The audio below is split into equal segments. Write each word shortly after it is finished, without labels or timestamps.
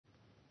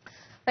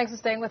Thanks for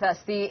staying with us.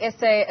 The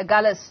SA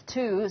Agulhas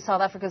 2,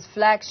 South Africa's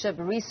flagship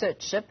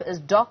research ship, is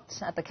docked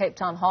at the Cape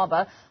Town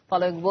Harbour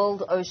following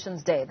World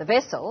Oceans Day. The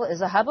vessel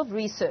is a hub of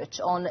research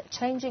on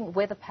changing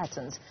weather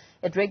patterns.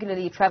 It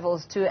regularly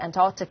travels to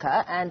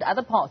Antarctica and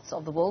other parts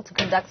of the world to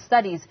conduct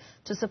studies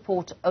to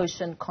support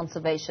ocean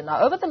conservation.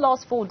 Now, over the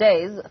last 4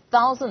 days,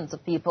 thousands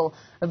of people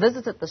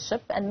visited the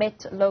ship and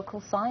met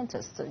local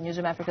scientists.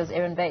 Newzroom Afrika's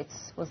Erin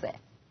was there.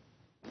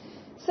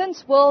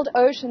 Since World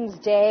Oceans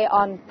Day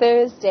on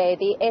Thursday,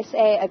 the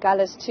SA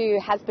Agulhas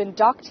 2 has been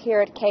docked here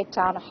at Cape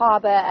Town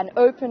Harbour and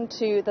open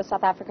to the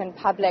South African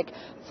public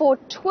for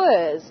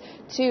tours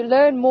to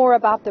learn more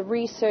about the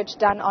research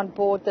done on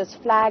board this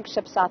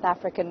flagship South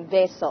African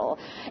vessel.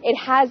 It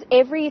has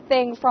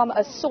everything from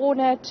a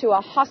sauna to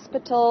a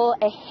hospital,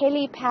 a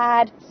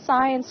helipad,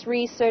 science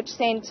research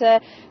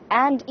centre,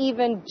 and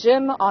even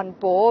gym on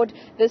board.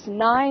 This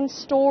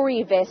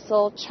 9-story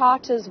vessel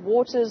charters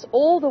waters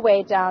all the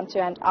way down to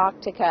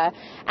Antarctica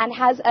and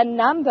has a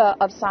number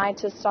of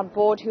scientists on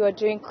board who are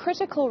doing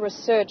critical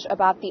research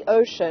about the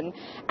ocean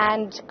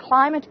and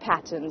climate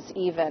patterns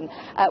even.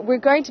 We're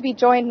going to be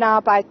joined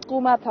now by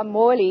Tsuma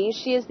Pamoli.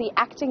 She is the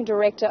acting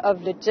director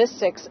of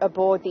logistics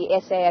aboard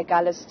the SA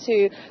Agulhas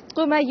 2.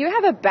 Tsuma, you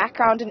have a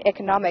background in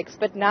economics,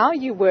 but now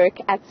you work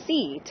at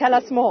sea. Tell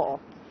us more.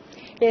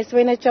 Yes,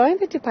 when I joined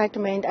the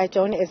department, I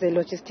joined as a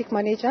logistic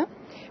manager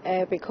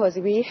because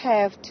we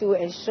have to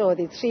ensure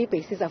the 3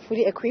 bases are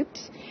fully equipped.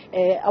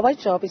 Our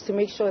job is to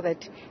make sure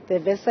that the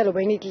vessel,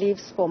 when it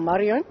leaves for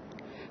Marion,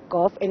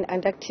 Gulf and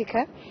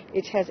Antarctica,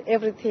 it has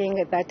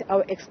everything that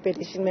our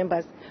expedition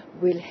members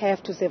will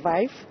have to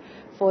survive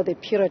for the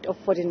period of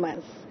 14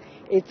 months.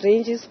 It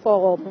ranges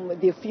from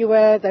the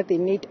fuel that they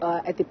need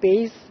at the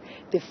base,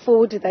 the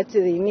food that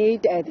they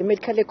need, the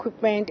medical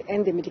equipment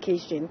and the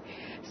medication.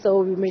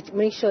 So we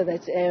make sure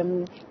that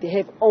they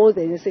have all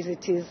the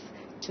necessities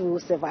to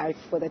survive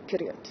for that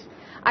period.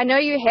 I know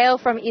you hail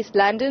from East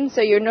London,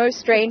 so you're no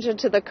stranger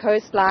to the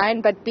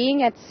coastline, but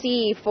being at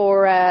sea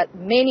for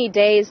many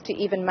days to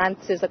even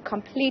months is a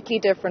completely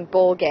different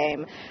ball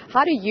game.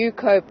 How do you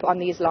cope on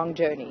these long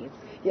journeys?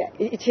 Yeah,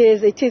 it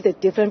is a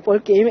different ball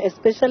game,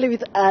 especially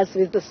with us,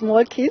 with the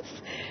small kids.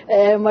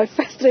 My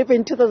first trip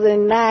in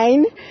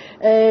 2009,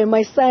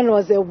 my son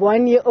was a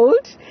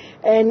 1-year-old,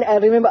 and I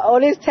remember I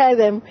always tell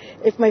them,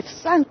 if my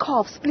son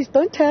coughs, please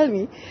don't tell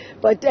me.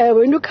 But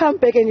when you come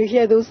back and you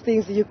hear those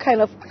things, you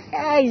kind of,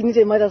 you need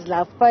a mother's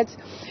laugh. But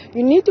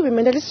you need to be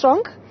mentally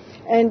strong,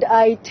 and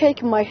I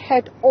take my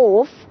hat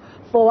off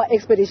for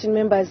expedition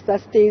members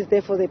that stays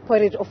there for the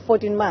period of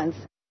 14 months.